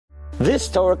This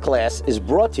Torah class is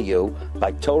brought to you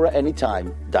by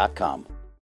TorahAnytime.com.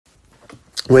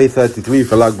 Way 33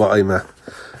 for Lag BaOmer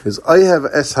is I have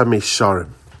Es HaMesharim.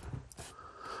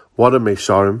 What are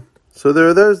Mesharim? So there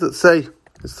are those that say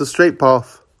it's the straight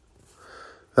path.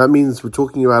 That means we're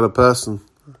talking about a person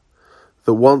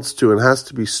that wants to and has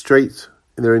to be straight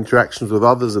in their interactions with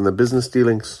others and their business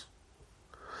dealings.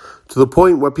 To the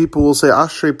point where people will say,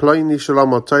 Ashrei Ploini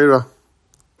Shalom HaTorah.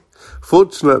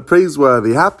 Fortunate,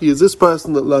 praiseworthy, happy is this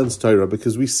person that learns Torah,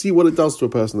 because we see what it does to a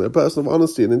person. They're a person of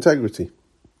honesty and integrity.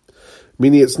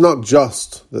 Meaning it's not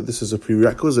just that this is a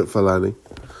prerequisite for learning,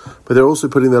 but they're also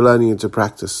putting their learning into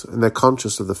practice, and they're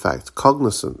conscious of the fact,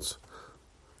 cognizant,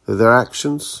 that their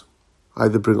actions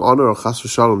either bring honor or chas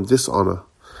v'shalom, dishonor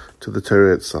to the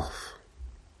Torah itself.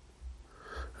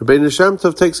 Rabbeinu Shem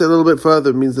Tov takes it a little bit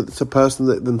further. It means that it's a person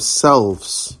that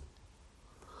themselves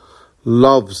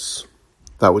loves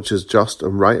that which is just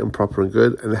and right and proper and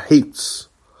good, and hates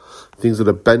things that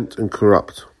are bent and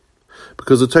corrupt.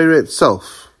 Because the Torah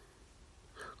itself,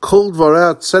 Kol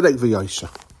Dvarei Tzedek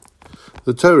v'Yosha,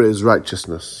 the Torah is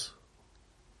righteousness,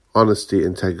 honesty,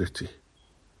 integrity.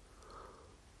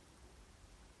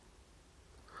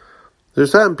 There are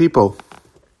certain people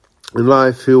in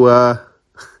life who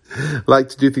like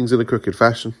to do things in a crooked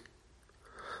fashion.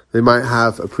 They might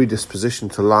have a predisposition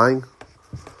to lying,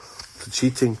 to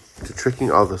cheating, to tricking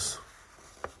others.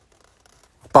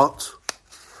 But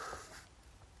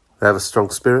they have a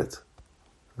strong spirit.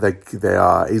 They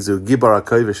are Izu Gibar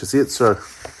HaKovish Yitzro,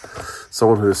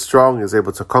 someone who is strong, is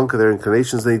able to conquer their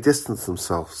inclinations, and they distance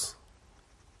themselves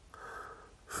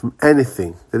from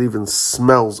anything that even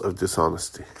smells of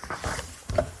dishonesty.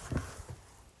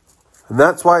 And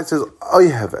that's why it says,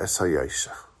 Oyev es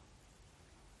hayosha,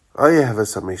 Oyev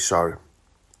es hamesharim.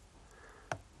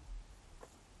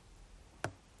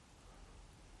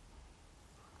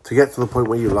 To get to the point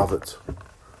where you love it,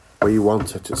 where you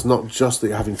want it. It's not just that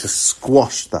you're having to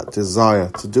squash that desire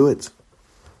to do it,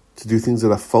 to do things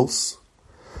that are false,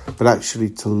 but actually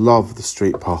to love the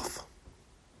straight path.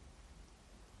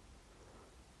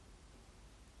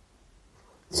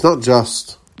 It's not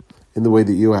just in the way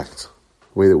that you act,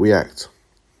 the way that we act,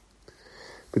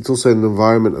 but it's also in the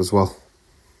environment as well.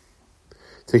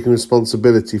 Taking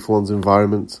responsibility for one's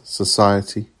environment,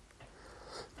 society,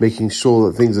 making sure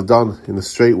that things are done in a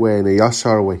straight way, in a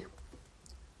yashar way.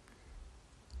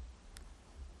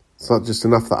 It's not just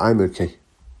enough that I'm okay.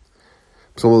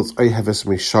 Someone that's Oyev es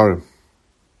Mesharim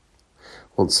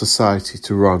wants society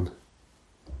to run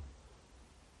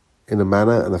in a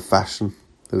manner and a fashion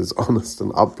that is honest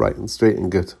and upright and straight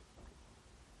and good.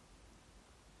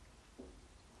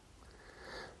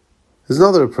 There's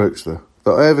another approach though.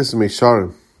 The Oyev es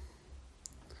Mesharim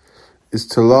is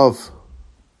to love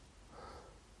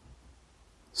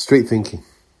straight thinking.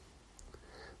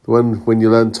 When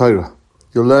you learn Torah,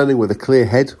 you're learning with a clear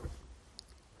head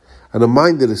and a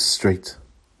mind that is straight.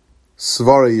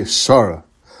 Svara Yeshara,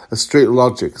 a straight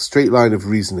logic, a straight line of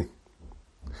reasoning.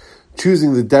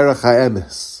 Choosing the Derech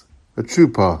HaEmes, a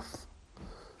true path.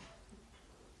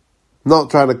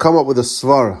 Not trying to come up with a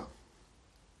svara,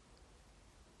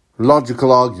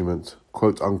 logical argument,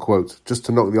 quote unquote, just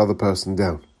to knock the other person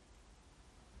down.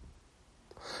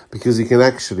 Because you can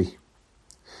actually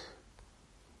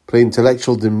play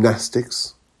intellectual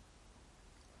gymnastics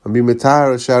and be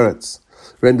Metar Sheretz,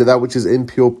 render that which is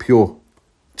impure pure,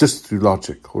 just through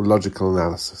logic or logical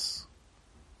analysis.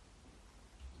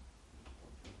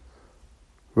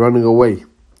 Running away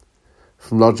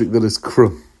from logic that is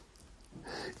krum,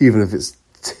 even if it's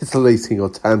titillating or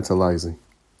tantalizing.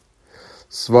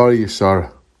 Svar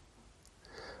Yeshara,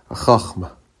 a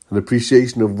chachma, an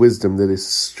appreciation of wisdom that is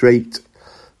straight,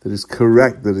 that is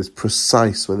correct, that is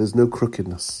precise, where there's no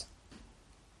crookedness.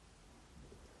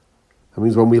 That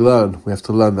means when we learn, we have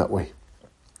to learn that way.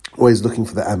 Always looking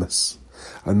for the emes,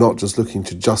 and not just looking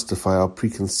to justify our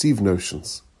preconceived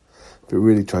notions, but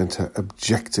really trying to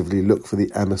objectively look for the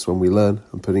emes when we learn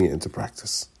and putting it into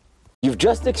practice. You've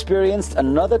just experienced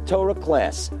another Torah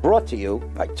class brought to you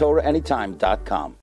by TorahAnytime.com.